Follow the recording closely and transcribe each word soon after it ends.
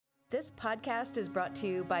This podcast is brought to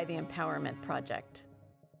you by the Empowerment Project.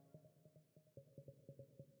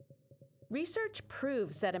 Research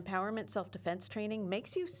proves that empowerment self-defense training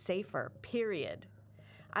makes you safer, period.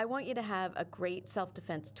 I want you to have a great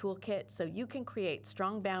self-defense toolkit so you can create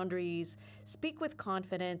strong boundaries, speak with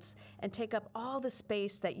confidence, and take up all the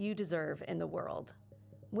space that you deserve in the world.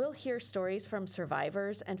 We'll hear stories from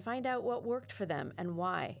survivors and find out what worked for them and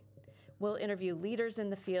why. We'll interview leaders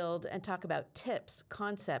in the field and talk about tips,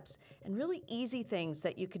 concepts, and really easy things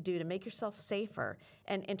that you could do to make yourself safer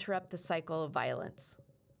and interrupt the cycle of violence.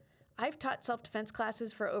 I've taught self-defense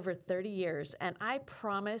classes for over 30 years, and I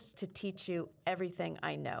promise to teach you everything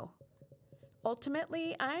I know.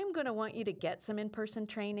 Ultimately, I'm going to want you to get some in-person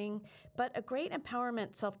training, but a great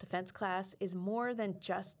empowerment self-defense class is more than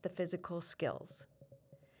just the physical skills.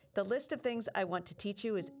 The list of things I want to teach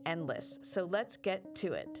you is endless, so let's get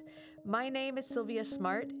to it. My name is Sylvia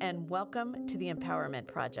Smart, and welcome to the Empowerment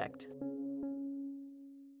Project.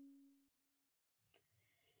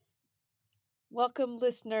 Welcome,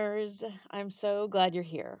 listeners. I'm so glad you're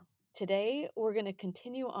here. Today, we're going to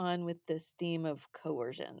continue on with this theme of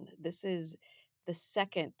coercion. This is the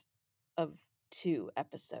second of 2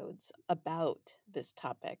 episodes about this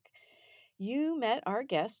topic. You met our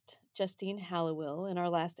guest, Justine Halliwill, in our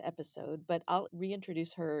last episode, but I'll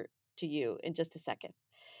reintroduce her to you in just a second.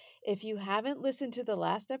 If you haven't listened to the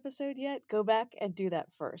last episode yet, go back and do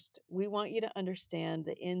that first. We want you to understand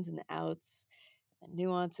the ins and the outs, the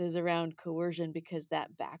nuances around coercion, because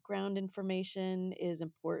that background information is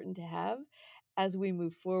important to have as we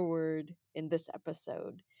move forward in this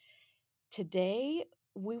episode. Today,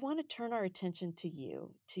 we want to turn our attention to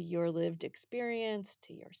you, to your lived experience,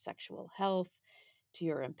 to your sexual health, to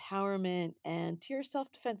your empowerment, and to your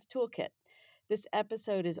self-defense toolkit. This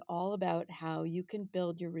episode is all about how you can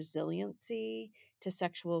build your resiliency to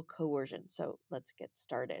sexual coercion. So let's get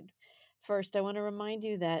started. First, I want to remind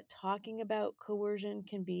you that talking about coercion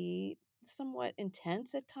can be somewhat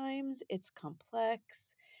intense at times. It's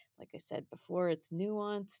complex. Like I said before, it's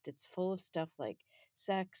nuanced. It's full of stuff like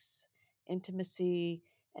sex, intimacy,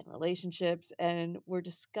 and relationships, and we're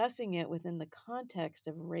discussing it within the context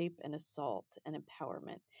of rape and assault and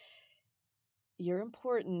empowerment. You're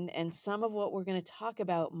important, and some of what we're going to talk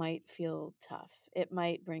about might feel tough. It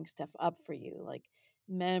might bring stuff up for you, like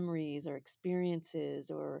memories or experiences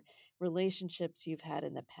or relationships you've had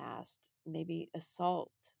in the past, maybe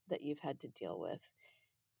assault that you've had to deal with.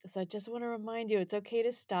 So I just want to remind you, it's okay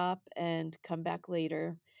to stop and come back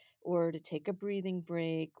later, or to take a breathing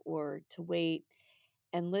break, or to wait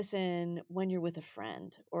and listen when you're with a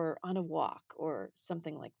friend or on a walk or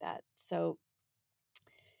something like that. So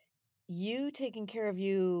you taking care of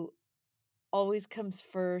you always comes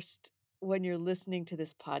first when you're listening to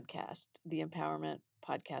this podcast, the Empowerment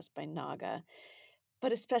Podcast by Naga,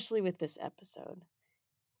 but especially with this episode.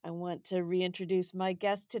 I want to reintroduce my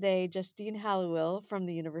guest today, Justine Halliwill from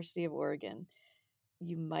the University of Oregon.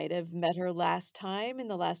 You might have met her last time in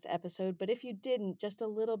the last episode, but if you didn't, just a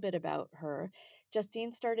little bit about her.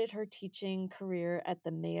 Justine started her teaching career at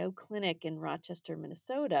the Mayo Clinic in Rochester,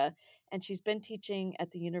 Minnesota, and she's been teaching at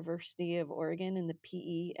the University of Oregon in the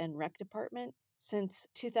PE and Rec department since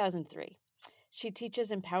 2003. She teaches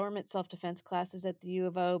empowerment self-defense classes at the U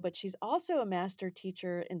of O, but she's also a master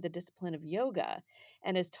teacher in the discipline of yoga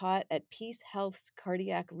and has taught at Peace Health's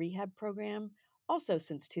cardiac rehab program also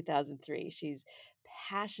since 2003. She's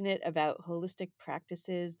passionate about holistic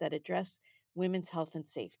practices that address women's health and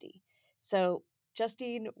safety. So,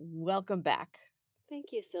 Justine, welcome back. Thank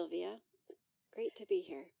you, Sylvia. Great to be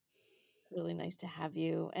here. It's really nice to have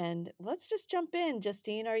you. And let's just jump in.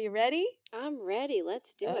 Justine, are you ready? I'm ready.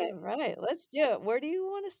 Let's do it. All right, let's do it. Where do you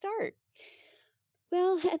want to start?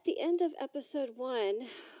 Well, at the end of episode 1,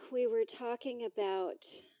 we were talking about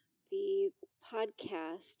the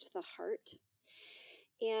podcast, The Heart,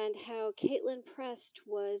 and how Caitlin Prest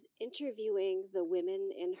was interviewing the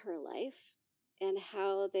women in her life and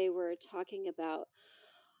how they were talking about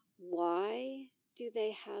why do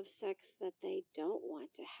they have sex that they don't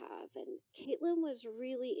want to have. And Caitlin was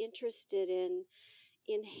really interested in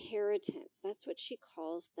inheritance. That's what she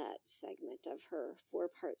calls that segment of her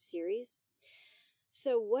 4-part series.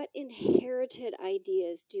 So, what inherited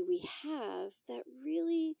ideas do we have that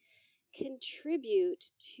really contribute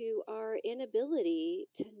to our inability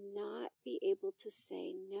to not be able to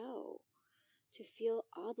say no, to feel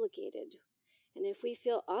obligated? And if we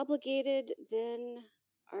feel obligated, then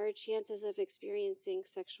our chances of experiencing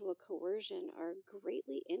sexual coercion are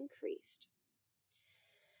greatly increased.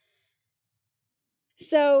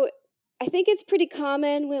 So I think it's pretty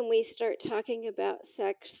common when we start talking about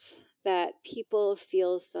sex that people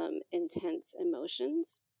feel some intense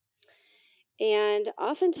emotions. And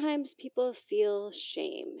oftentimes people feel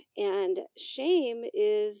shame, and shame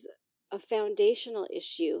is a foundational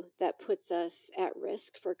issue that puts us at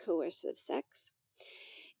risk for coercive sex.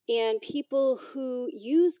 And people who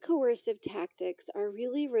use coercive tactics are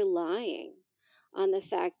really relying on the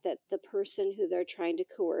fact that the person who they're trying to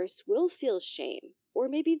coerce will feel shame, or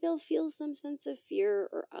maybe they'll feel some sense of fear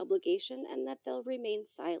or obligation and that they'll remain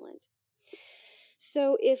silent.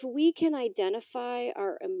 So, if we can identify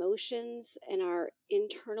our emotions and our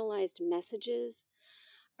internalized messages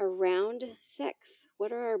around sex,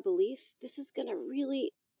 what are our beliefs? This is going to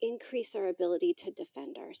really increase our ability to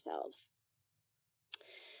defend ourselves.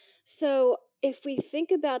 So, if we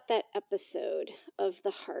think about that episode of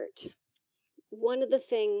the heart, one of the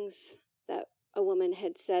things that a woman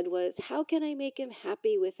had said was, how can I make him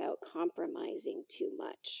happy without compromising too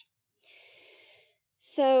much?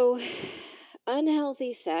 So,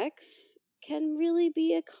 unhealthy sex can really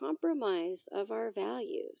be a compromise of our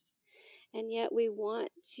values. And yet, we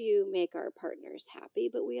want to make our partners happy,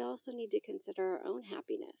 but we also need to consider our own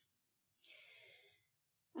happiness.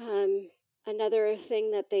 Um, Another thing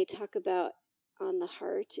that they talk about on the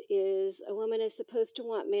heart is a woman is supposed to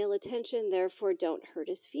want male attention, therefore, don't hurt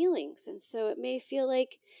his feelings. And so it may feel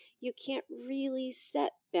like you can't really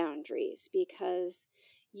set boundaries because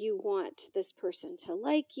you want this person to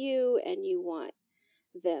like you and you want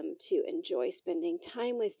them to enjoy spending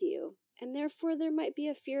time with you. And therefore, there might be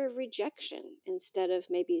a fear of rejection instead of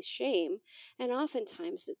maybe shame. And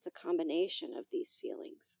oftentimes, it's a combination of these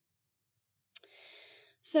feelings.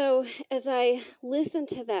 So, as I listened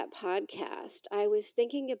to that podcast, I was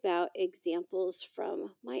thinking about examples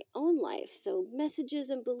from my own life. So, messages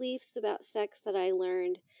and beliefs about sex that I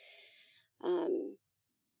learned um,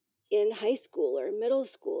 in high school or middle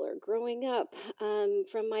school or growing up,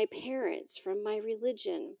 from my parents, from my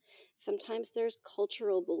religion. Sometimes there's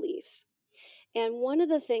cultural beliefs. And one of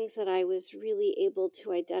the things that I was really able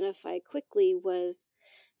to identify quickly was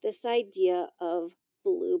this idea of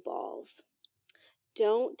blue balls.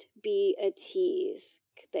 Don't be a tease.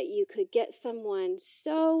 That you could get someone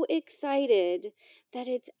so excited that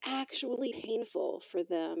it's actually painful for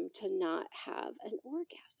them to not have an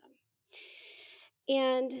orgasm.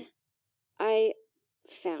 And I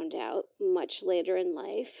found out much later in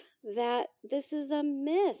life that this is a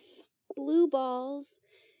myth. Blue balls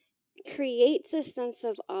creates a sense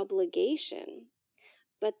of obligation,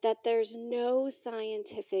 but that there's no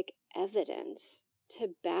scientific evidence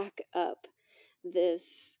to back up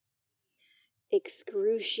this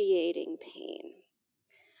excruciating pain.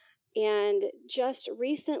 And just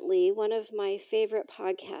recently, one of my favorite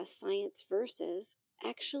podcasts, Science Versus,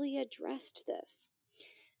 actually addressed this.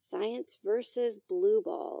 Science versus blue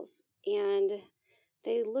balls. And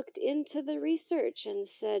they looked into the research and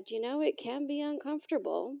said, it can be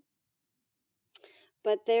uncomfortable,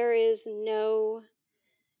 but there is no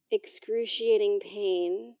excruciating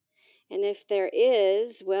pain. And if there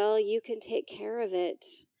is, well, you can take care of it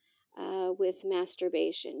with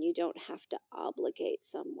masturbation. You don't have to obligate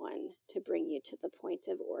someone to bring you to the point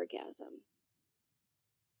of orgasm.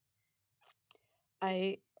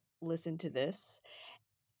 I listened to this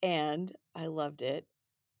and I loved it.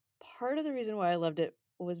 Part of the reason why I loved it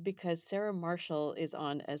was because Sarah Marshall is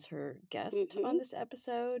on as her guest on Hmm. this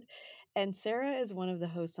episode. And Sarah is one of the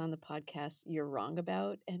hosts on the podcast You're Wrong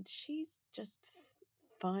About. And she's just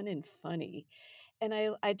fun and funny. And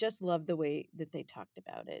I just love the way that they talked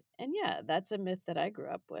about it. And yeah, that's a myth that I grew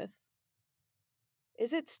up with.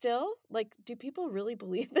 Is it still? Like, do people really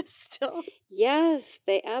believe this still? Yes,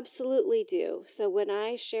 they absolutely do. So when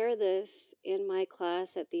I share this in my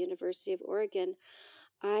class at the University of Oregon,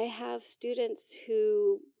 I have students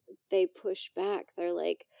who they push back. They're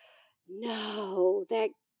like, no, that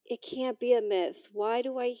it can't be a myth. Why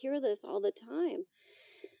do I hear this all the time?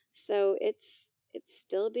 So it's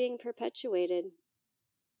still being perpetuated.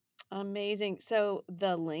 Amazing. So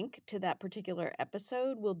the link to that particular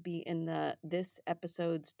episode will be in this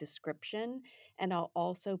episode's description, and I'll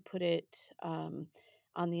also put it on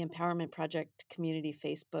the Empowerment Project community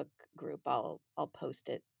Facebook group. I'll post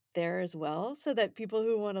it there as well, so that people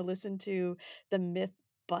who want to listen to the myth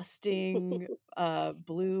busting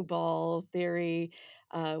blue ball theory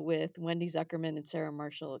with Wendy Zuckerman and Sarah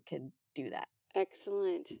Marshall can do that.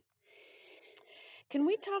 Excellent. Can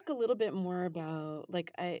we talk a little bit more about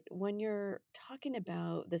like I when you're talking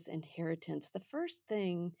about this inheritance, the first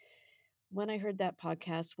thing when I heard that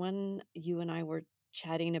podcast, when you and I were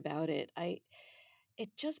chatting about it, I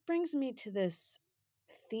it just brings me to this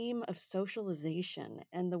theme of socialization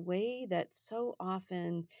and the way that so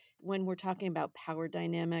often when we're talking about power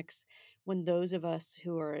dynamics, when those of us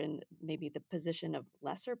who are in maybe the position of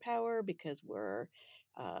lesser power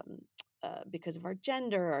um, because of our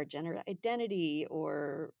gender identity,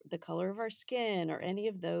 or the color of our skin, or any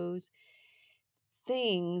of those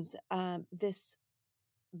things, this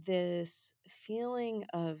feeling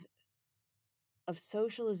of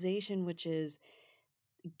socialization, which is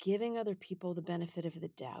giving other people the benefit of the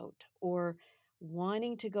doubt, or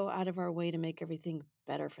wanting to go out of our way to make everything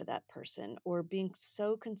better for that person, or being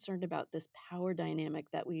so concerned about this power dynamic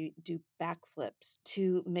that we do backflips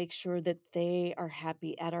to make sure that they are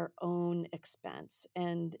happy at our own expense.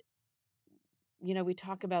 And, we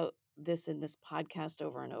talk about this in this podcast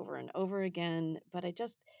over and over and over again, but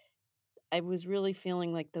I was really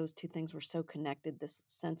feeling like those two things were so connected, this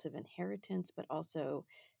sense of inheritance, but also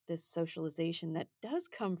this socialization that does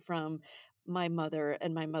come from my mother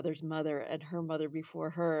and my mother's mother and her mother before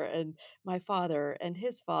her and my father and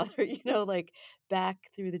his father, like back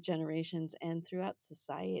through the generations and throughout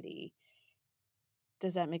society.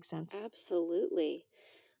 Does that make sense? Absolutely.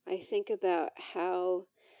 I think about how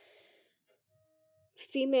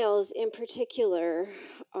females in particular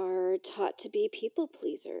are taught to be people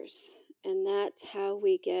pleasers. And that's how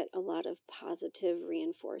we get a lot of positive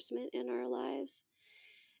reinforcement in our lives.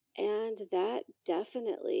 And that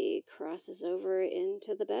definitely crosses over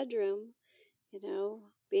into the bedroom.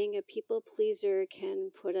 Being a people pleaser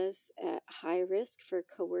can put us at high risk for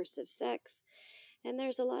coercive sex. And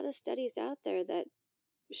there's a lot of studies out there that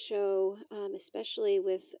show, especially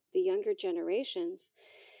with the younger generations,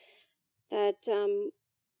 that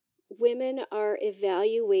women are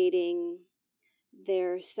evaluating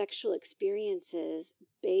their sexual experiences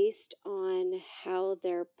based on how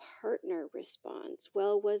their partner responds.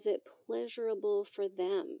 Well, was it pleasurable for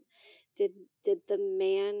them? Did the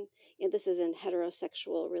man, and this is in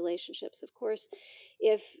heterosexual relationships, of course,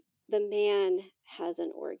 if the man has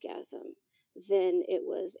an orgasm, then it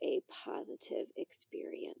was a positive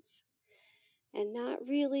experience, and not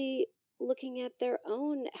really looking at their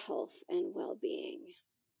own health and well-being.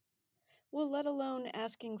 Well, let alone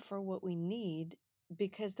asking for what we need,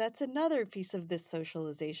 because that's another piece of this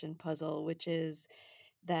socialization puzzle, which is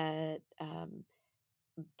that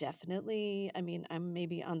definitely. I mean, I'm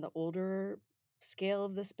maybe on the older scale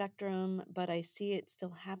of the spectrum, but I see it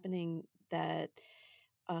still happening that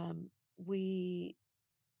we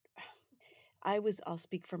I'll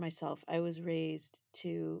speak for myself. I was raised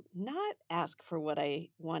to not ask for what I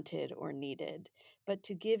wanted or needed, but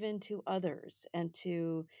to give in to others and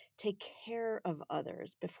to take care of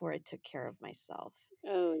others before I took care of myself.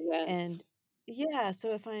 Oh, yes. And yeah,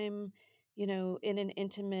 so if I'm, in an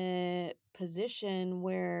intimate position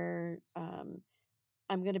where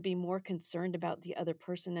I'm going to be more concerned about the other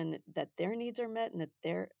person and that their needs are met, and that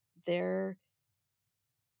they're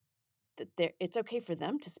it's okay for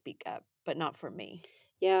them to speak up, but not for me.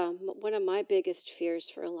 Yeah, one of my biggest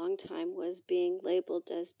fears for a long time was being labeled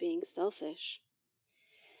as being selfish.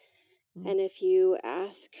 Mm, And if you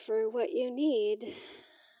ask for what you need,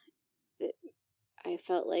 it, I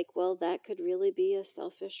felt like, well, that could really be a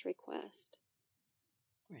selfish request.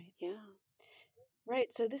 right. Yeah,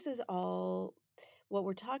 Right. So this is all what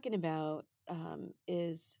we're talking about,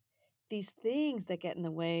 is these things that get in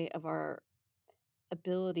the way of our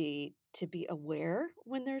ability to be aware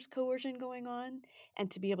when there's coercion going on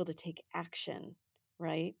and to be able to take action,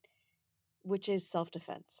 right? Which is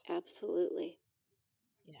self-defense. absolutely.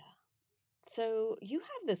 Yeah. So you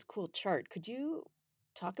have this cool chart. Could you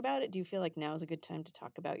talk about it? Do you feel like now is a good time to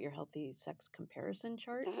talk about your healthy sex comparison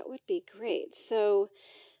chart? That would be great. So,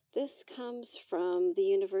 this comes from the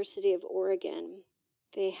University of Oregon.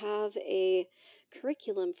 They have a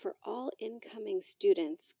curriculum for all incoming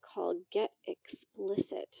students called Get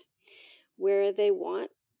Explicit, where they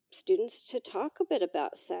want students to talk a bit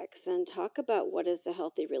about sex and talk about what is a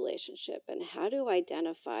healthy relationship and how to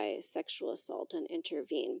identify sexual assault and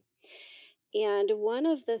intervene. And one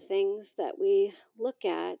of the things that we look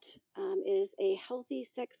at is a healthy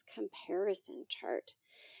sex comparison chart.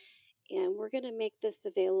 And we're going to make this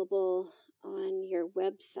available on your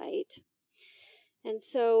website. And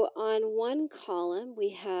so on one column, we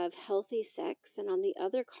have healthy sex, and on the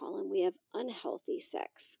other column, we have unhealthy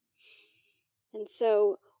sex. And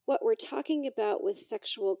so, what we're talking about with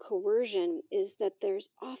sexual coercion is that there's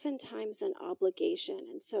oftentimes an obligation.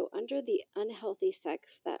 And so, under the unhealthy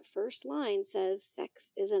sex, that first line says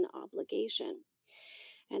sex is an obligation.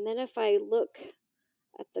 And then, if I look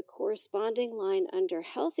at the corresponding line under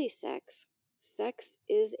healthy sex, sex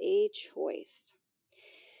is a choice.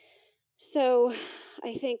 So,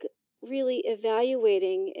 I think really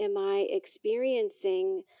evaluating, am I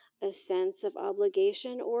experiencing a sense of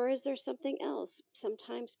obligation or is there something else?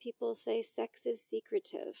 Sometimes people say sex is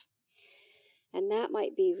secretive, and that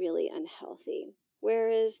might be really unhealthy.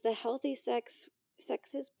 Whereas the healthy sex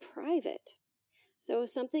is private. So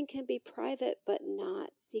something can be private but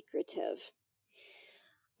not secretive.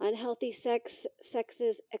 Unhealthy sex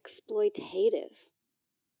is exploitative.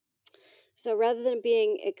 So rather than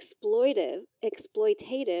being exploitative,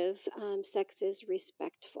 sex is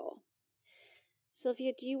respectful.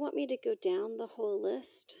 Sylvia, do you want me to go down the whole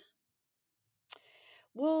list?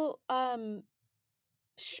 Well,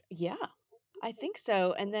 yeah, I think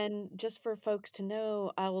so. And then just for folks to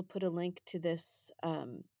know, I will put a link to this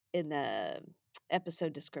in the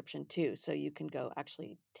episode description too, so you can go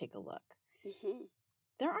actually take a look. Hmm.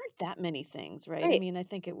 There aren't that many things, right? I Right. mean, I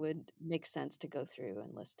think it would make sense to go through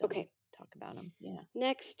and list them, Okay. talk about them. Yeah.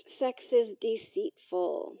 Next, sex is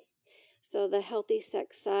deceitful. So the healthy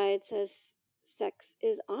sex side says sex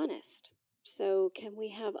is honest. So, can we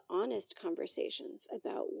have honest conversations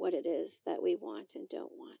about what it is that we want and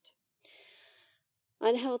don't want?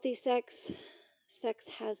 Unhealthy sex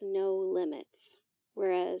has no limits.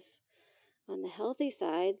 Whereas on the healthy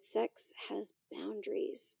side, sex has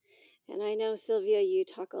boundaries. And I know, Sylvia, you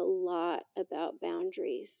talk a lot about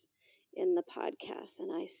boundaries in the podcast,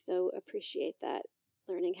 and I so appreciate that,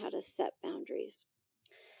 learning how to set boundaries.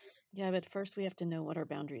 Yeah, but first we have to know what our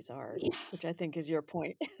boundaries are, Yeah, which I think is your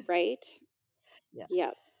point. right? Yeah.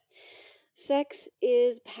 Yep. Sex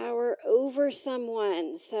is power over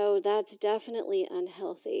someone, so that's definitely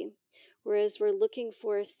unhealthy. Whereas we're looking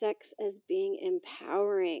for sex as being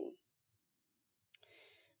empowering.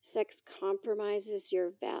 Sex compromises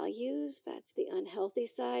your values. That's the unhealthy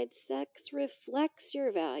side. Sex reflects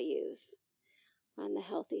your values on the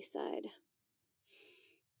healthy side.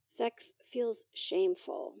 Sex feels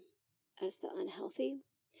shameful as the unhealthy.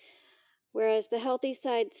 Whereas the healthy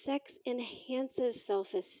side, sex enhances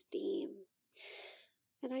self esteem.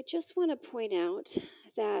 And I just want to point out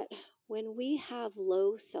that when we have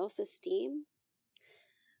low self esteem,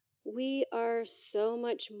 we are so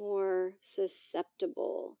much more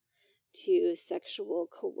susceptible to sexual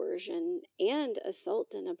coercion and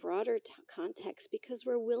assault in a broader context because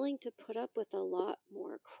we're willing to put up with a lot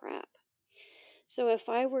more crap. So, if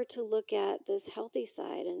I were to look at this healthy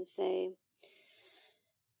side and say,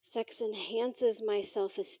 sex enhances my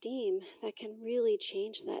self esteem, that can really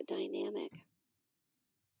change that dynamic.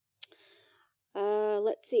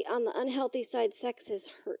 Let's see. On the unhealthy side, sex is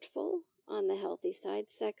hurtful. On the healthy side,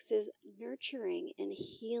 sex is nurturing and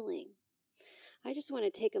healing. I just want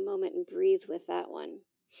to take a moment and breathe with that one.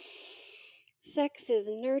 Sex is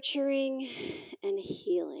nurturing and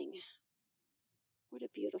healing. What a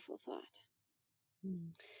beautiful thought. Mm.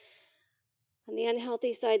 On the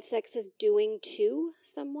unhealthy side, sex is doing to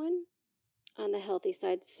someone. On the healthy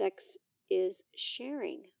side, sex is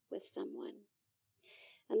sharing with someone.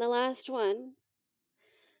 And the last one,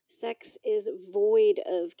 sex is void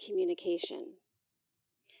of communication.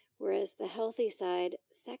 Whereas the healthy side,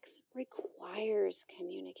 sex requires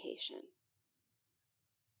communication.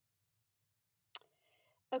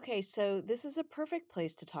 Okay, so this is a perfect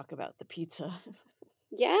place to talk about the pizza, I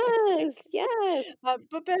Yes, think. yes.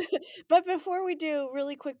 But before we do,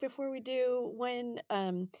 really quick before we do, when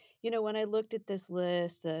I looked at this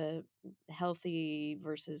list, the healthy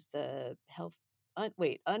versus the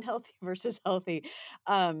unhealthy versus healthy,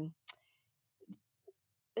 um,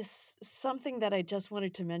 something that I just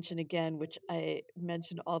wanted to mention again, which I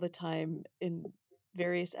mention all the time in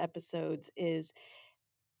various episodes, is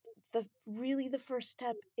the first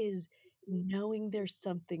step is knowing there's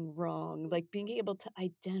something wrong, like being able to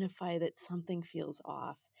identify that something feels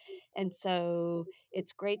off. And so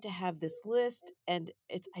it's great to have this list, and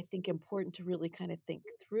it's, I think, important to really kind of think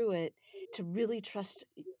through it, to really trust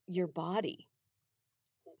your body,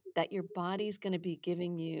 that your body's going to be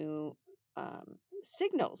giving you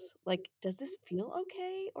signals like, does this feel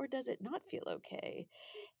okay or does it not feel okay?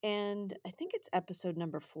 And I think it's episode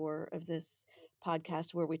number 4 of this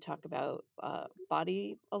podcast where we talk about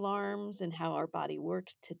body alarms and how our body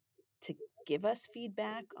works to give us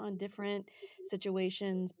feedback on different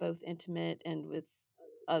situations, both intimate and with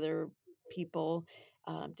other people,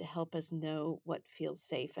 to help us know what feels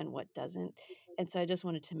safe and what doesn't. And so I just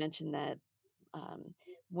wanted to mention that um,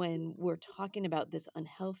 when we're talking about this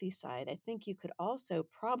unhealthy side, I think you could also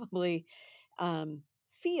probably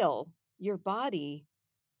feel your body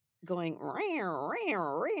going "Rawr,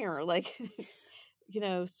 rawr, rawr," like,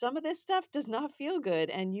 some of this stuff does not feel good,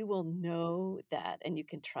 and you will know that, and you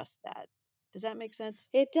can trust that. Does that make sense?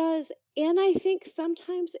 It does. And I think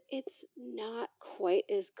sometimes it's not quite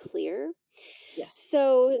as clear. Yes.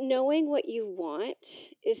 So, knowing what you want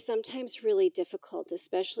is sometimes really difficult,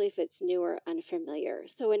 especially if it's new or unfamiliar.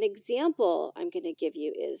 So, an example I'm going to give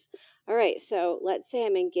you is all right, so let's say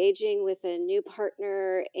I'm engaging with a new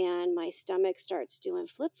partner and my stomach starts doing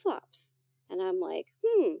flip flops. And I'm like,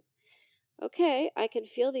 okay, I can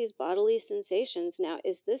feel these bodily sensations. Now,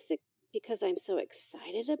 is this because I'm so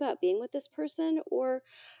excited about being with this person, or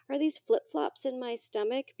are these flip flops in my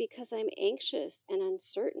stomach because I'm anxious and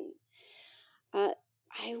uncertain? Uh,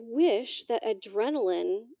 I wish that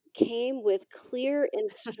adrenaline came with clear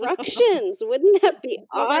instructions. Wouldn't that be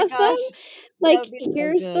Oh my awesome? gosh, that Like, would be so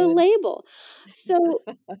here's the good. label.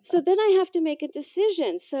 So then I have to make a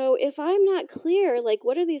decision. So if I'm not clear, like,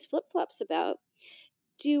 what are these flip flops about?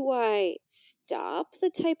 Do I stop the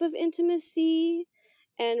type of intimacy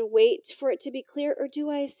and wait for it to be clear? Or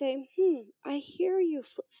do I say, I hear you,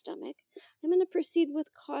 stomach. I'm going to proceed with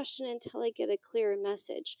caution until I get a clearer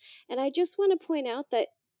message. And I just want to point out that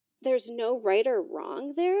there's no right or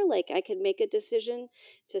wrong there. Like, I could make a decision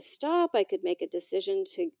to stop, I could make a decision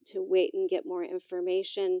to wait and get more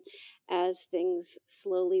information as things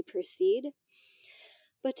slowly proceed.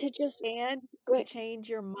 But to just And go to ahead. change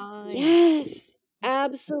your mind. Yes,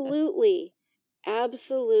 absolutely.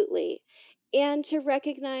 Absolutely. And to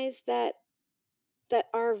recognize that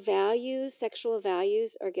our values, sexual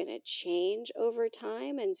values are going to change over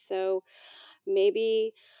time, and so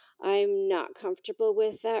maybe I'm not comfortable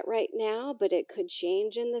with that right now, but it could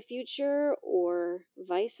change in the future, or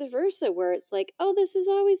vice versa, where it's like, oh, this has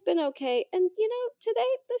always been okay. And,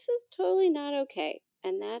 today this is totally not okay.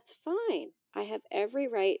 And that's fine. I have every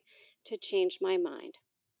right to change my mind.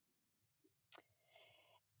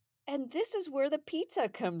 And this is where the pizza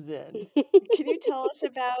comes in. Can you tell us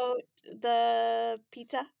about the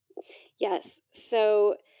pizza? Yes.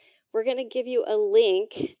 So we're going to give you a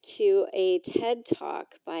link to a TED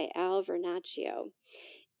Talk by Al Vernaccio.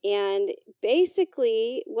 And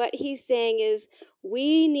basically, what he's saying is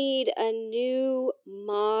we need a new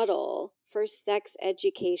model for sex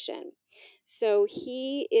education. So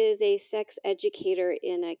he is a sex educator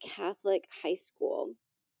in a Catholic high school.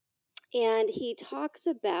 And he talks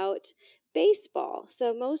about baseball.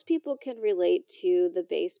 So most people can relate to the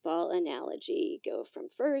baseball analogy. You go from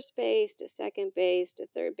first base to second base to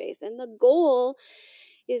third base. And the goal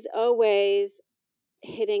is always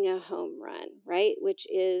hitting a home run, right? Which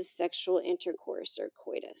is sexual intercourse or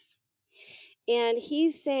coitus. And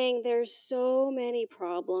he's saying there's so many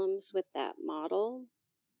problems with that model.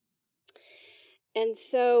 And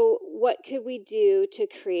so, what could we do to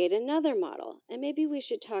create another model? And maybe we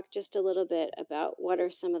should talk just a little bit about what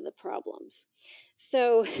are some of the problems.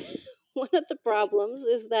 So, one of the problems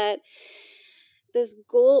is that this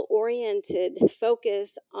goal oriented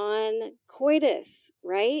focus on coitus,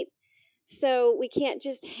 right? So, we can't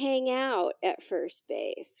just hang out at first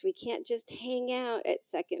base. We can't just hang out at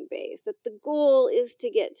second base. That the goal is to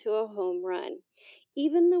get to a home run.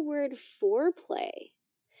 Even the word foreplay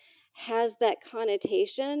has that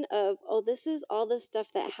connotation of, oh, this is all the stuff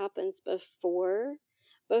that happens before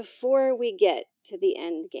we get to the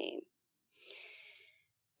end game,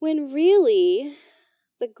 when really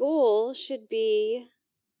the goal should be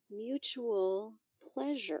mutual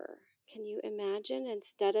pleasure. Can you imagine,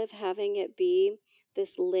 instead of having it be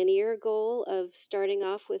this linear goal of starting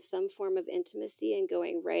off with some form of intimacy and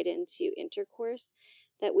going right into intercourse,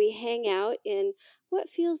 that we hang out in what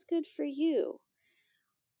feels good for you,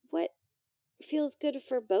 what feels good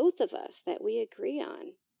for both of us, that we agree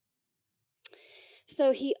on.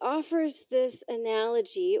 So he offers this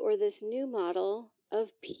analogy or this new model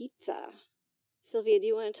of pizza. Sylvia, do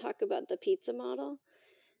you want to talk about the pizza model?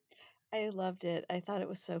 I loved it. I thought it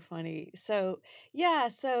was so funny. So, yeah,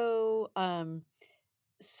 so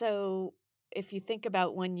if you think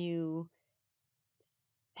about when you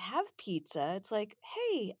have pizza, it's like,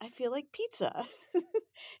 "Hey, I feel like pizza."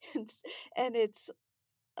 And s and it's,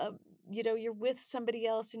 um, you're with somebody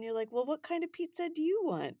else and you're like, "Well, what kind of pizza do you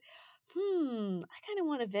want?" I kinda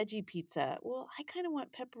want a veggie pizza." "Well, I kinda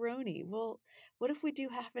want pepperoni." "Well, what if we do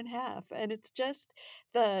half and half?" And it's just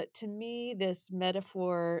to me, this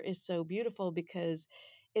metaphor is so beautiful because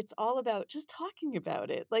it's all about just talking about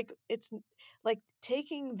it. Like, like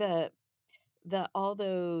taking all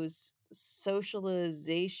those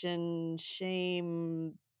socialization,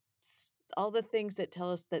 shame, all the things that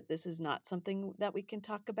tell us that this is not something that we can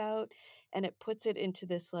talk about, and it puts it into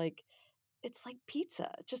this like it's like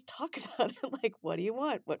pizza. Just talk about it. Like, what do you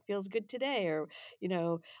want? What feels good today? Or, you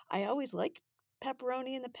know, I always like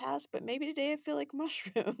pepperoni in the past, but maybe today I feel like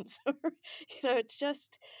mushrooms. Or, it's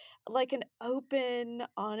just like an open,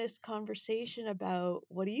 honest conversation about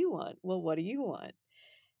what do you want? Well, what do you want?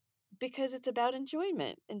 Because it's about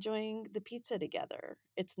enjoyment, enjoying the pizza together.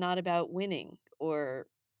 It's not about winning or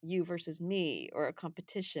you versus me or a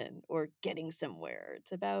competition or getting somewhere.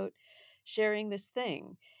 It's about sharing this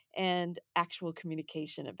thing and actual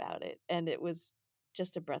communication about it. And it was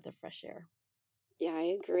just a breath of fresh air. Yeah,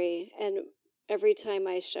 I agree. And every time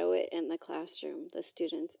I show it in the classroom, the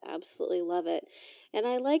students absolutely love it. And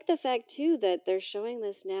I like the fact too that they're showing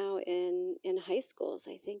this now in high schools.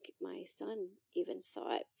 I think my son even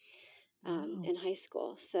saw it Wow. in high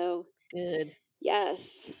school. So Good.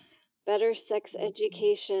 yes, better sex Awesome.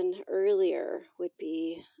 education earlier would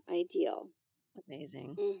be ideal.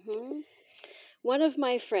 Amazing. hmm One of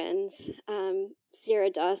my friends, Sierra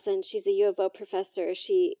Dawson, she's a U of O professor.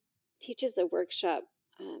 She teaches a workshop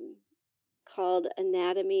called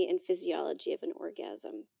Anatomy and Physiology of an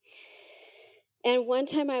Orgasm. And one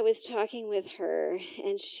time I was talking with her,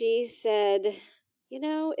 and she said,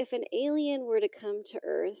 if an alien were to come to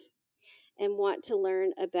Earth and want to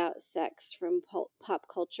learn about sex from pop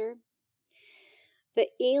culture, the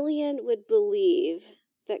alien would believe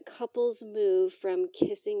that couples move from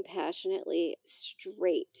kissing passionately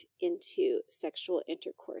straight into sexual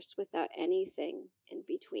intercourse without anything in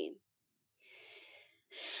between.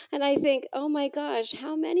 And I think, oh my gosh,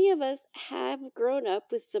 how many of us have grown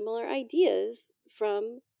up with similar ideas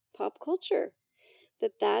from pop culture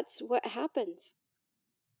that that's what happens?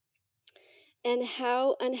 And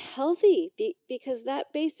how unhealthy, because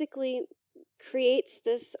that basically creates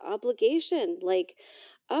this obligation like,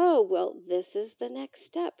 oh, well, this is the next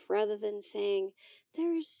step, rather than saying,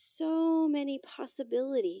 there's so many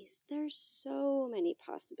possibilities. There's so many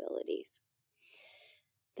possibilities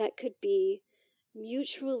that could be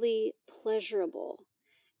mutually pleasurable,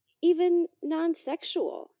 even non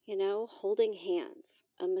sexual, holding hands,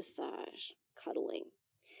 a massage, cuddling.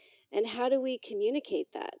 And how do we communicate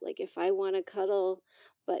that? Like, if I want to cuddle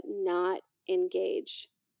but not engage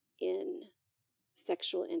in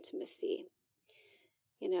sexual intimacy,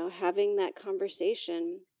 having that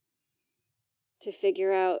conversation to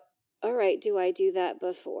figure out, all right, do I do that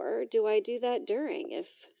before? Do I do that during if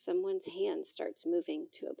someone's hand starts moving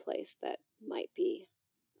to a place that might be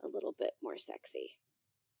a little bit more sexy?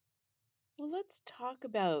 Well, let's talk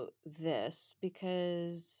about this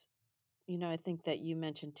because, I think that you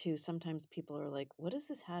mentioned too, sometimes people are like, what does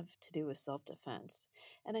this have to do with self defense?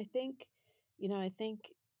 And I think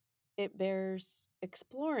it bears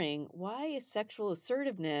exploring why is sexual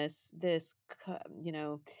assertiveness this,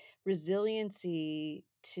 resiliency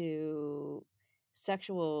to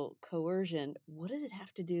sexual coercion? What does it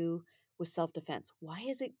have to do with self defense? Why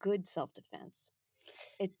is it good self defense?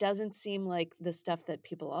 It doesn't seem like the stuff that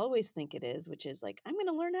people always think it is, which is like, "I'm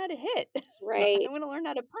gonna learn how to hit. I'm Right, gonna learn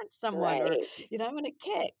how to punch someone," or, right. "I'm gonna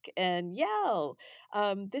kick and yell."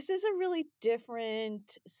 This is a really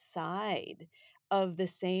different side of the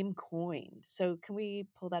same coin. So can we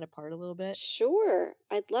pull that apart a little bit? Sure,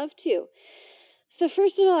 I'd love to. So,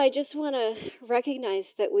 first of all, I just want to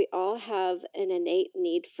recognize that we all have an innate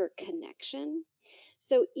need for connection.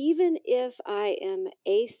 So, even if I am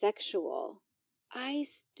asexual, I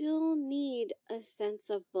still need a sense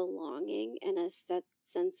of belonging and a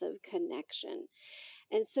sense of connection.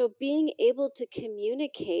 And so, being able to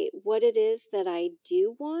communicate what it is that I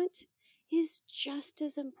do want is just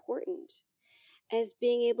as important as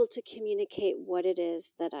being able to communicate what it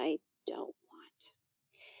is that I don't want.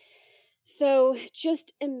 So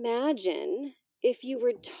just imagine if you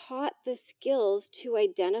were taught the skills to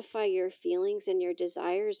identify your feelings and your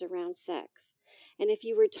desires around sex. And if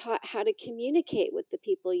you were taught how to communicate with the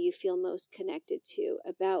people you feel most connected to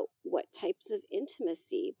about what types of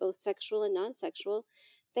intimacy, both sexual and non sexual,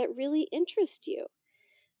 that really interest you.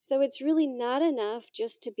 So it's really not enough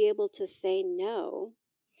just to be able to say no.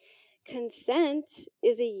 Consent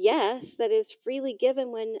is a yes that is freely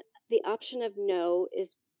given when the option of no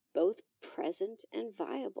is both present and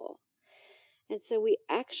viable. And so we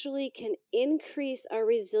actually can increase our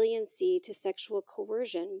resiliency to sexual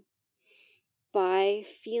coercion by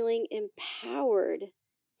feeling empowered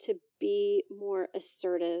to be more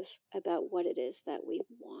assertive about what it is that we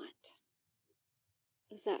want.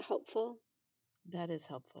 Is that helpful? That is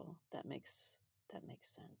helpful. That makes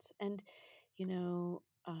sense. And, you know,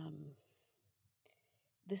 um,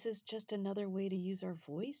 this is just another way to use our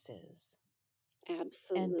voices.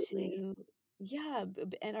 And Absolutely. to yeah,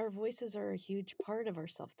 and our voices are a huge part of our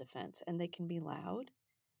self-defense, and they can be loud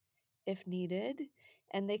if needed,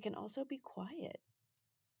 and they can also be quiet.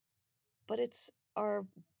 But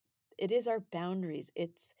it is our boundaries.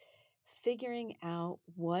 It's figuring out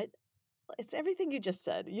what it's everything you just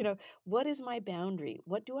said, what is my boundary?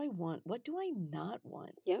 What do I want? What do I not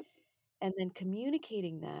want? Yep. And then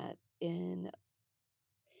communicating that in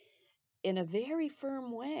a very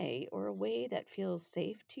firm way or a way that feels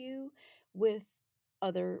safe to you with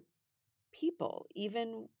other people,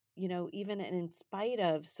 even in spite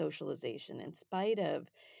of socialization, in spite of,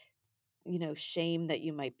 shame that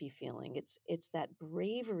you might be feeling. It's that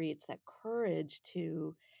bravery, it's that courage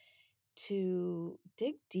to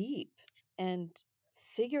dig deep and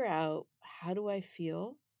figure out, how do I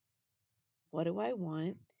feel? What do I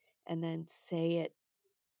want? And then say it,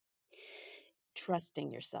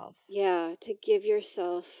 trusting yourself. Yeah, to give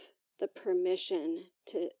yourself the permission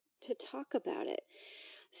to talk about it.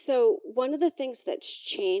 So, one of the things that's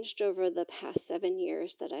changed over the past 7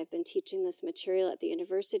 years that I've been teaching this material at the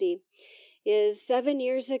university is 7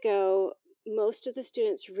 years ago, most of the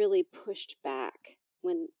students really pushed back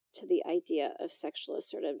when to the idea of sexual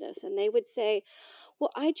assertiveness, and they would say,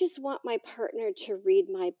 "Well, I just want my partner to read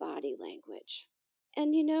my body language."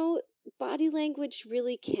 And body language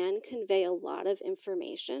really can convey a lot of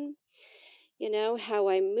information. How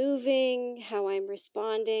I'm moving, how I'm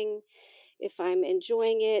responding, if I'm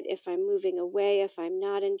enjoying it, if I'm moving away, if I'm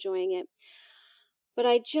not enjoying it. But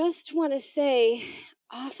I just want to say,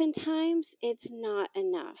 oftentimes it's not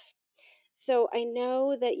enough. So I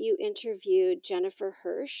know that you interviewed Jennifer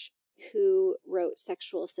Hirsch, who wrote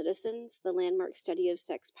Sexual Citizens, the landmark study of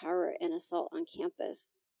sex, power, and assault on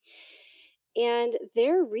campus. And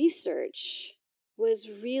their research was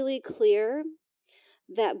really clear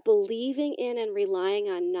that believing in and relying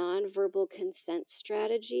on nonverbal consent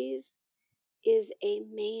strategies is a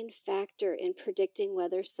main factor in predicting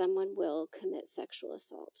whether someone will commit sexual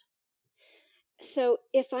assault. So,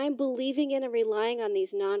 if I'm believing in and relying on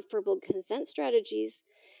these nonverbal consent strategies,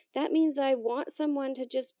 that means I want someone to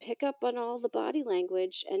just pick up on all the body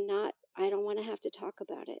language and not, I don't want to have to talk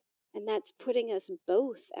about it. And that's putting us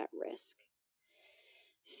both at risk.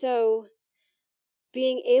 So,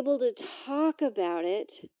 being able to talk about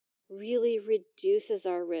it really reduces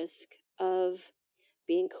our risk of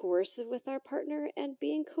being coercive with our partner and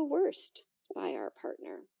being coerced by our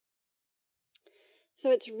partner. So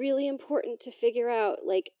it's really important to figure out,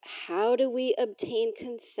 like, how do we obtain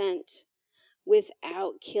consent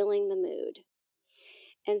without killing the mood?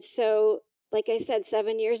 And so, like I said,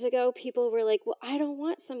 7 years ago, people were like, well, I don't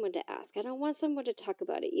want someone to ask. I don't want someone to talk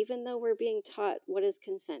about it, even though we're being taught what is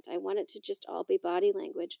consent. I want it to just all be body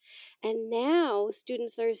language. And now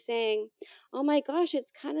students are saying, oh my gosh,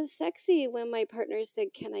 it's kind of sexy when my partner said,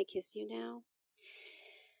 can I kiss you now?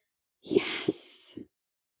 Yes.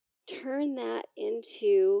 Turn that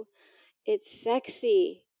into, it's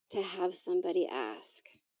sexy to have somebody ask.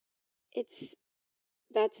 It's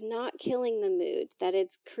That's not killing the mood, that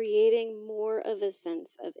it's creating more of a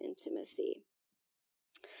sense of intimacy.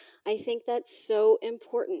 I think that's so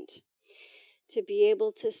important to be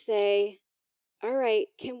able to say, all right,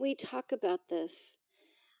 can we talk about this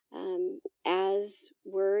as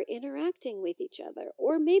we're interacting with each other?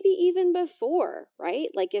 Or maybe even before, right?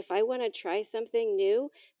 Like if I want to try something new,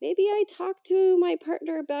 maybe I talk to my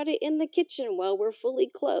partner about it in the kitchen while we're fully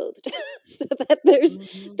clothed so that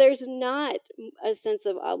Mhm. there's not a sense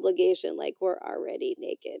of obligation like we're already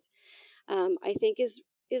naked. I think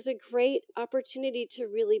is a great opportunity to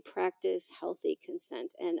really practice healthy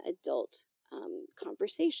consent and adult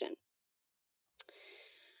conversation.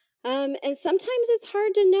 And sometimes it's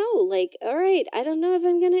hard to know, like, all right, I don't know if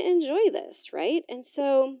I'm going to enjoy this, right? And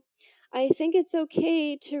so I think it's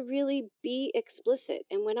okay to really be explicit.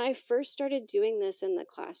 And when I first started doing this in the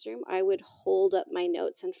classroom, I would hold up my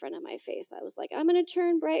notes in front of my face. I was like, I'm going to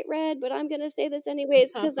turn bright red, but I'm going to say this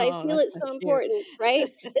anyways because I Oh, feel that's it's so so cute. important,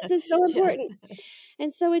 right? This is so Yeah. important.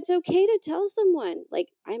 And so it's okay to tell someone, like,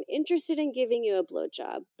 I'm interested in giving you a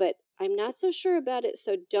blowjob, but I'm not so sure about it,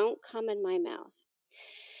 so don't come in my mouth.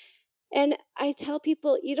 And I tell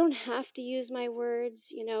people, you don't have to use my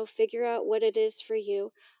words, figure out what it is for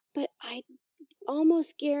you. But I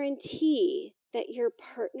almost guarantee that your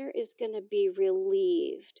partner is going to be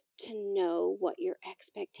relieved to know what your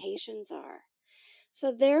expectations are.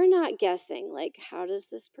 So they're not guessing, like, how does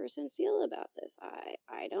this person feel about this?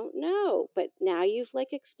 I don't know. But now you've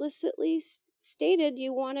like explicitly stated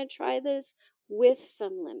you want to try this with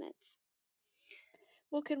some limits.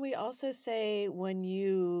 Well, can we also say, when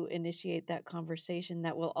you initiate that conversation,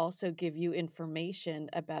 that will also give you information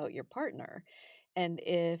about your partner? And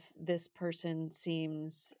if this person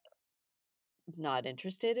seems not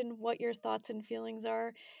interested in what your thoughts and feelings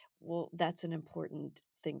are, well, that's an important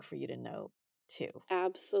thing for you to know too.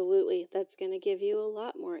 Absolutely. That's going to give you a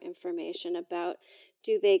lot more information about,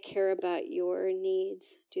 do they care about your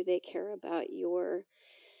needs? Do they care about your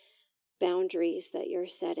boundaries that you're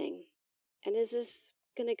setting? And is this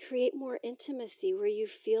going to create more intimacy where you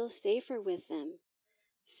feel safer with them?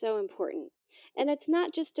 So important. And it's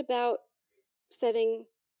not just about setting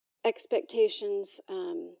expectations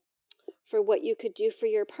for what you could do for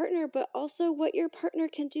your partner, but also what your partner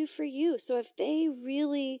can do for you. So if they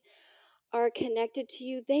really are connected to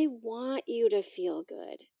you, they want you to feel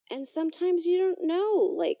good. And sometimes you don't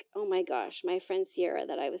know, like, oh my gosh, my friend Sierra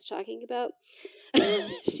that I was talking about,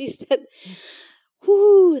 she said,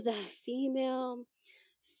 whoo, the female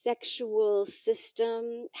sexual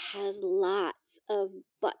system has lots of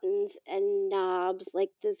buttons and knobs, like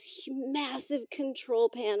this massive control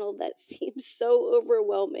panel that seems so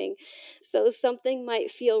overwhelming. So something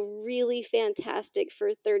might feel really fantastic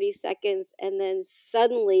for 30 seconds, and then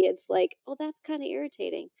suddenly it's like, oh, that's kind of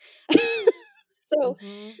irritating. so,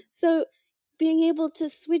 Hmm. so being able to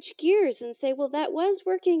switch gears and say, well, that was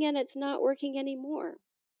working and it's not working anymore.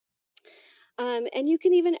 And you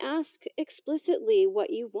can even ask explicitly what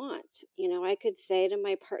you want. I could say to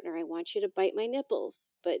my partner, I want you to bite my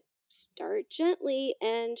nipples, but start gently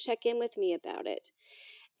and check in with me about it.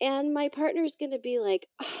 And my partner's going to be like,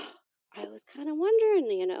 oh, I was kind of wondering,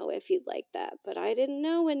 if you'd like that, but I didn't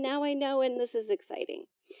know. And now I know. And this is exciting.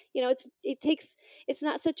 It's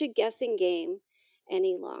not such a guessing game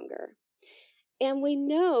any longer. And we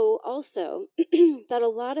know also that a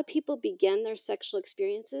lot of people begin their sexual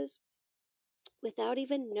experiences without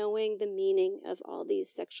even knowing the meaning of all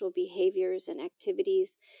these sexual behaviors and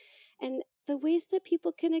activities and the ways that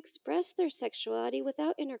people can express their sexuality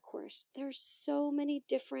without intercourse. There's so many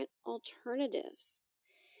different alternatives.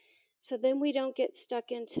 So then we don't get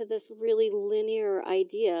stuck into this really linear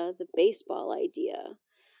idea, the baseball idea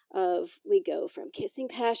of we go from kissing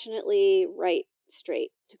passionately right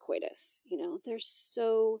straight to coitus. There's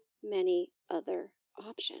so many other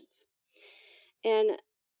options. And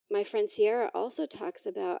my friend Sierra also talks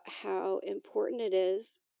about how important it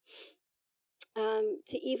is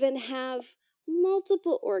to even have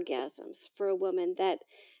multiple orgasms for a woman.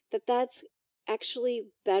 That's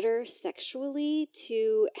actually better sexually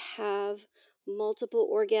to have multiple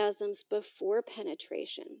orgasms before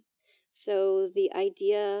penetration. So the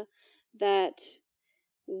idea that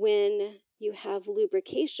when you have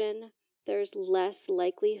lubrication, there's less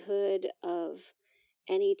likelihood of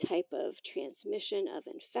any type of transmission of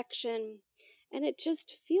infection. And it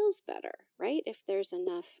just feels better, right? If there's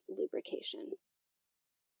enough lubrication.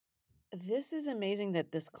 This is amazing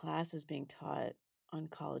that this class is being taught on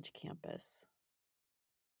college campus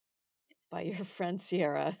by your friend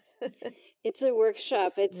Sierra. It's a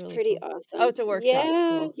workshop. It's It's really pretty cool. Oh, awesome. it's a workshop. Yeah,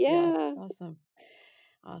 Cool. Yeah. yeah. Awesome.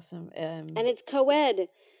 Awesome. And it's co-ed.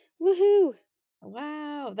 Woohoo.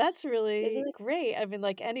 Wow, that's Isn't really it? great. I mean,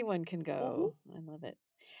 like anyone can Hmm. go. I love it.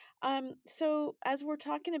 So as we're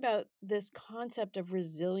talking about this concept of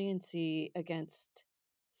resiliency against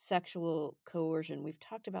sexual coercion, we've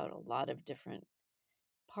talked about a lot of different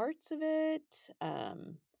parts of it.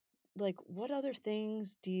 Like what other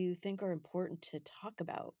things do you think are important to talk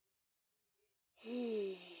about?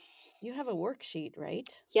 Hmm. You have a worksheet,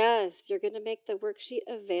 right? Yes, you're going to make the worksheet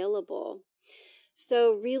available.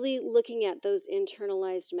 So, really looking at those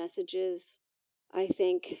internalized messages, I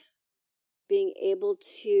think being able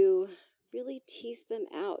to really tease them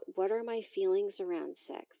out. What are my feelings around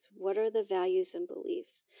sex? What are the values and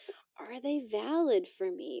beliefs? Are they valid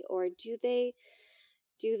for me, or do they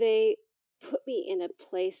put me in a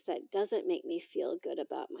place that doesn't make me feel good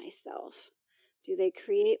about myself? Do they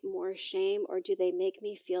create more shame, or do they make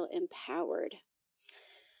me feel empowered?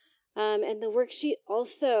 And the worksheet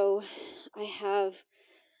also, I have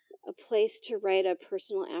a place to write a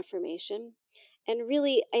personal affirmation. And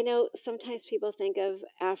really, I know sometimes people think of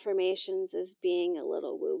affirmations as being a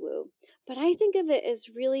little woo woo, but I think of it as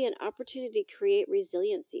really an opportunity to create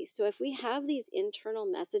resiliency. So if we have these internal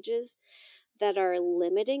messages that are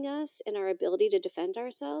limiting us in our ability to defend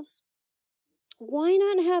ourselves, why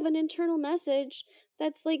not have an internal message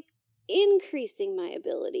that's like increasing my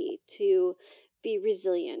ability to be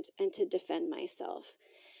resilient and to defend myself?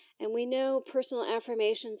 And we know personal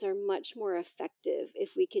affirmations are much more effective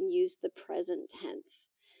if we can use the present tense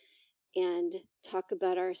and talk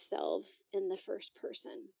about ourselves in the first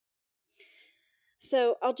person.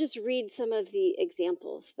 So I'll just read some of the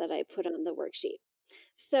examples that I put on the worksheet.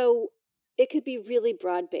 So it could be really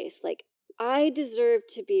broad based, like, I deserve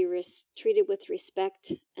to be treated with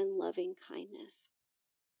respect and loving kindness.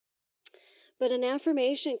 But an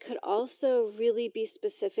affirmation could also really be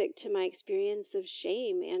specific to my experience of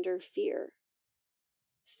shame and or fear.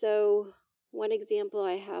 So, one example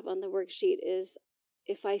I have on the worksheet is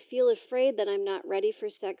if I feel afraid that I'm not ready for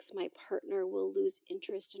sex, my partner will lose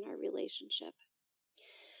interest in our relationship.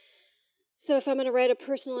 So, if I'm going to write a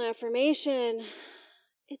personal affirmation,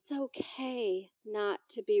 it's okay not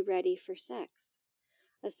to be ready for sex.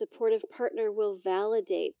 A supportive partner will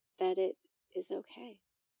validate that it is okay.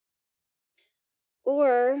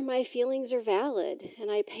 Or my feelings are valid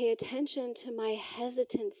and I pay attention to my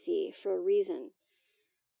hesitancy for a reason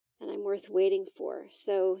and I'm worth waiting for.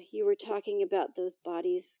 So you were talking about those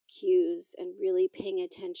body's cues and really paying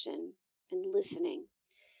attention and listening.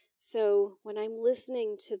 So when I'm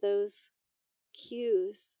listening to those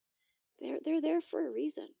cues, they're there for a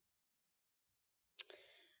reason.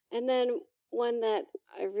 And then one that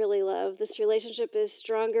I really love, this relationship is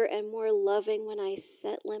stronger and more loving when I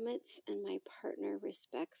set limits and my partner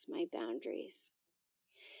respects my boundaries.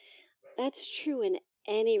 That's true in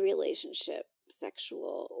any relationship,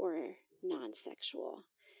 sexual or non sexual,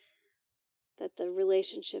 that the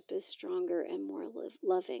relationship is stronger and more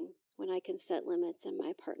loving when I can set limits and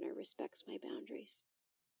my partner respects my boundaries.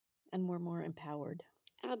 And we're more empowered.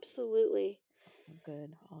 Absolutely. All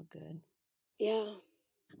good, all good. Yeah.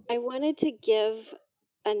 I wanted to give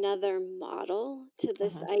another model to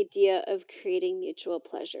this Uh-huh. idea of creating mutual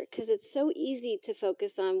pleasure because it's so easy to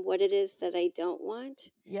focus on what it is that I don't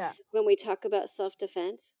want Yeah. when we talk about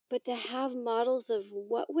self-defense, but to have models of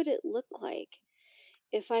what would it look like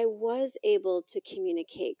if I was able to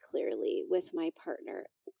communicate clearly with my partner,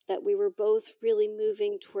 that we were both really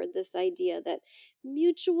moving toward this idea that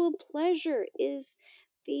mutual pleasure is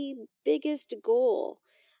the biggest goal,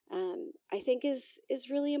 I think is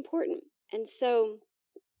really important. And so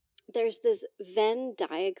there's this Venn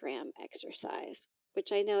diagram exercise,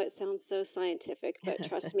 which I know it sounds so scientific, but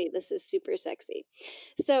trust me, this is super sexy.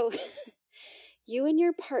 So you and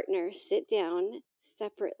your partner sit down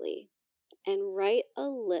separately and write a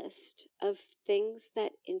list of things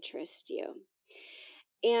that interest you.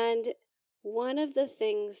 And one of the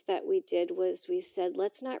things that we did was we said,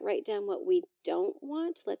 let's not write down what we don't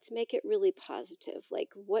want. Let's make it really positive, like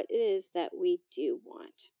what it is that we do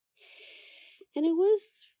want. And it was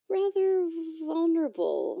rather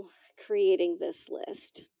vulnerable creating this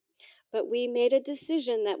list. But we made a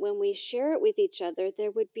decision that when we share it with each other,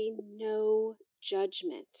 there would be no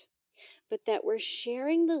judgment, but that we're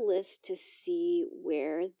sharing the list to see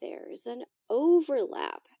where there's an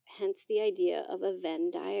overlap, hence the idea of a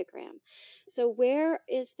Venn diagram. So, where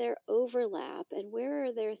is there overlap, and where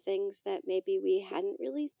are there things that maybe we hadn't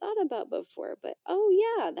really thought about before, but oh,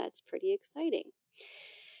 yeah, that's pretty exciting.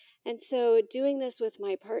 And so, doing this with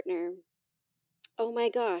my partner, oh my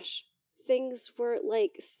gosh, things were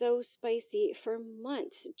like so spicy for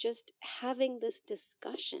months just having this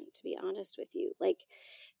discussion, to be honest with you. Like,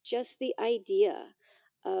 just the idea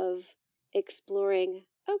of exploring,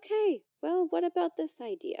 okay, well, what about this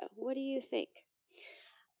idea? What do you think?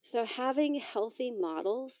 So, having healthy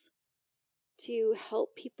models to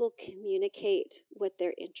help people communicate what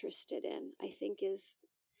they're interested in, I think is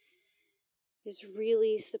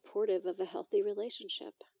really supportive of a healthy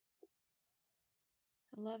relationship.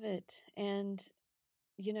 I love it. And,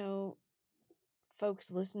 you know,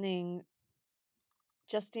 folks listening,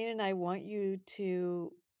 Justine and I want you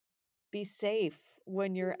to be safe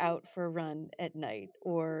when you're out for a run at night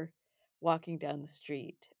or walking down the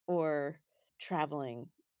street or traveling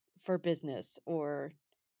for business or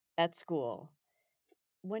at school.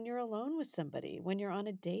 When you're alone with somebody, when you're on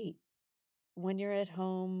a date, when you're at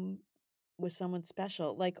home with someone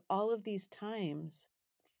special, like all of these times,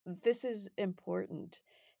 this is important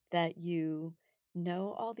that you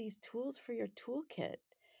know all these tools for your toolkit.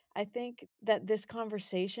 I think that this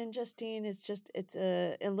conversation, Justine, is just it's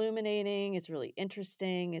illuminating, it's really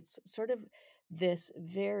interesting. It's sort of this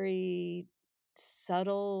very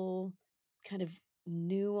subtle kind of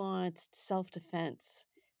nuanced self-defense,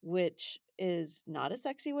 which is not a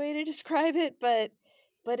sexy way to describe it, but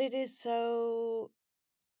it is so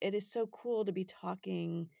cool to be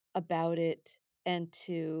talking about it and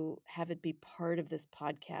to have it be part of this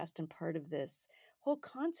podcast and part of this whole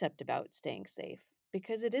concept about staying safe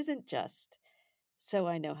because it isn't just so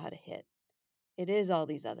I know how to hit. It is all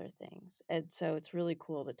these other things. And so it's really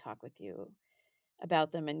cool to talk with you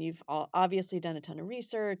about them. And you've obviously done a ton of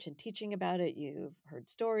research and teaching about it. You've heard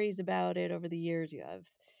stories about it over the years.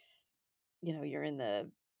 You're in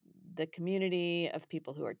the community of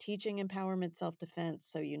people who are teaching empowerment self-defense,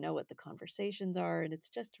 so you know what the conversations are, and it's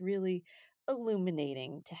just really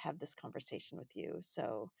illuminating to have this conversation with you.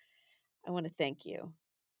 So I want to thank you.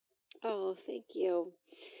 Oh, thank you.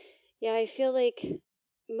 Yeah, I feel like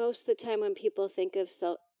most of the time when people think of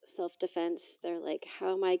self defense. They're like,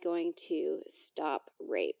 how am I going to stop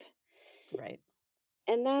rape? Right.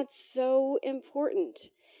 And that's so important.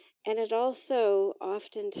 And it also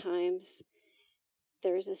oftentimes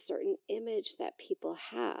there's a certain image that people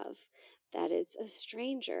have that is a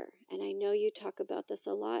stranger. And I know you talk about this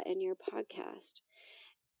a lot in your podcast,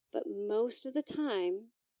 but most of the time,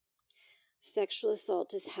 sexual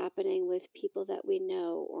assault is happening with people that we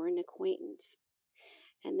know or an acquaintance.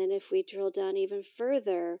 And then if we drill down even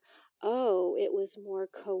further, oh, it was more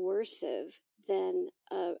coercive than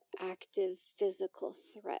a active physical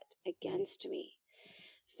threat Right. against me.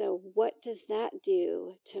 So what does that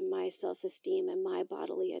do to my self-esteem and my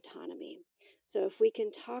bodily autonomy? So if we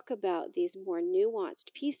can talk about these more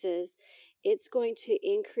nuanced pieces, it's going to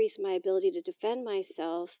increase my ability to defend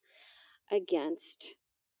myself against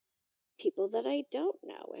people that I don't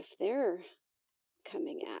know if they're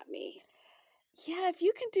coming at me. Yeah, if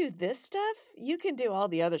you can do this stuff, you can do all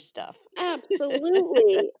the other stuff.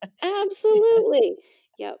 Absolutely. Absolutely.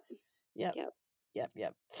 Yep. Yep. Yep. Yep,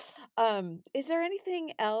 yep. Is there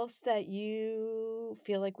anything else that you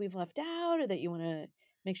feel like we've left out or that you wanna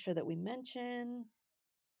make sure that we mention?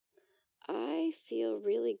 I feel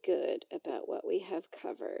really good about what we have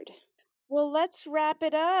covered. Well, let's wrap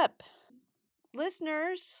it up.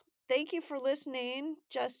 Listeners, thank you for listening.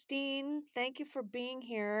 Justine, thank you for being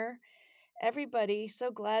here. Everybody, so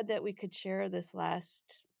glad that we could share this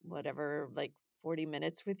last, whatever, like 40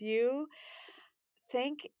 minutes with you.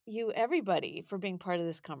 Thank you, everybody, for being part of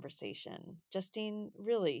this conversation. Justine,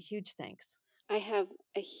 really huge thanks. I have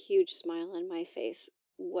a huge smile on my face.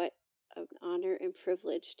 What an honor and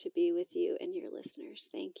privilege to be with you and your listeners.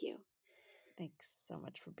 Thank you. Thanks so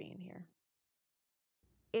much for being here.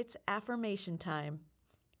 It's affirmation time.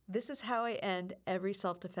 This is how I end every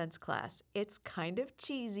self defense class. It's kind of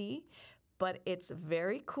cheesy, but it's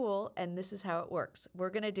very cool, and this is how it works. We're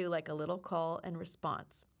going to do like a little call and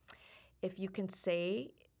response. If you can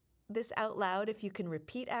say this out loud, if you can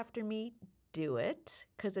repeat after me, do it,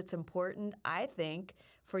 because it's important, I think,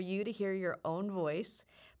 for you to hear your own voice.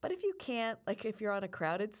 But if you can't, like if you're on a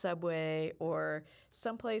crowded subway or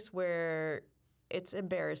someplace where it's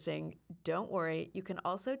embarrassing, don't worry. You can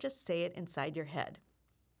also just say it inside your head.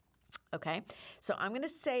 Okay, so I'm going to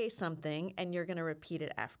say something and you're going to repeat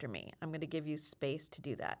it after me. I'm going to give you space to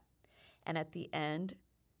do that. And at the end,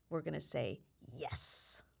 we're going to say,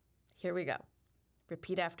 yes. Here we go.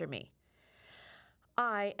 Repeat after me.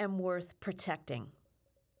 I am worth protecting.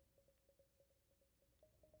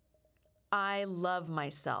 I love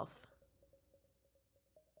myself.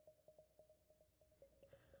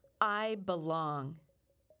 I belong.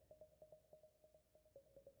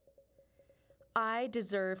 I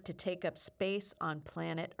deserve to take up space on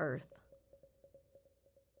planet Earth.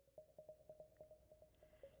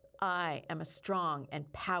 I am a strong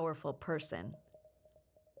and powerful person.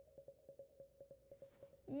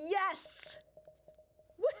 Yes!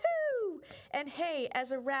 Woohoo! And hey,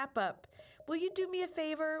 as a wrap up, will you do me a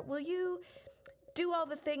favor? Will you do all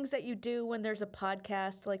the things that you do when there's a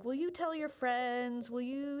podcast? Like, will you tell your friends? Will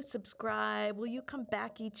you subscribe? Will you come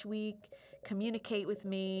back each week, communicate with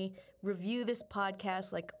me, review this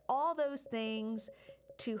podcast? Like, all those things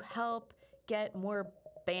to help get more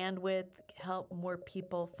bandwidth, help more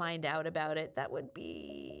people find out about it. That would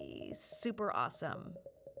be super awesome.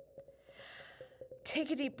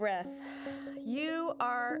 Take a deep breath. You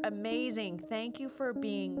are amazing. Thank you for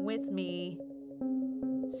being with me.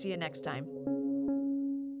 See you next time.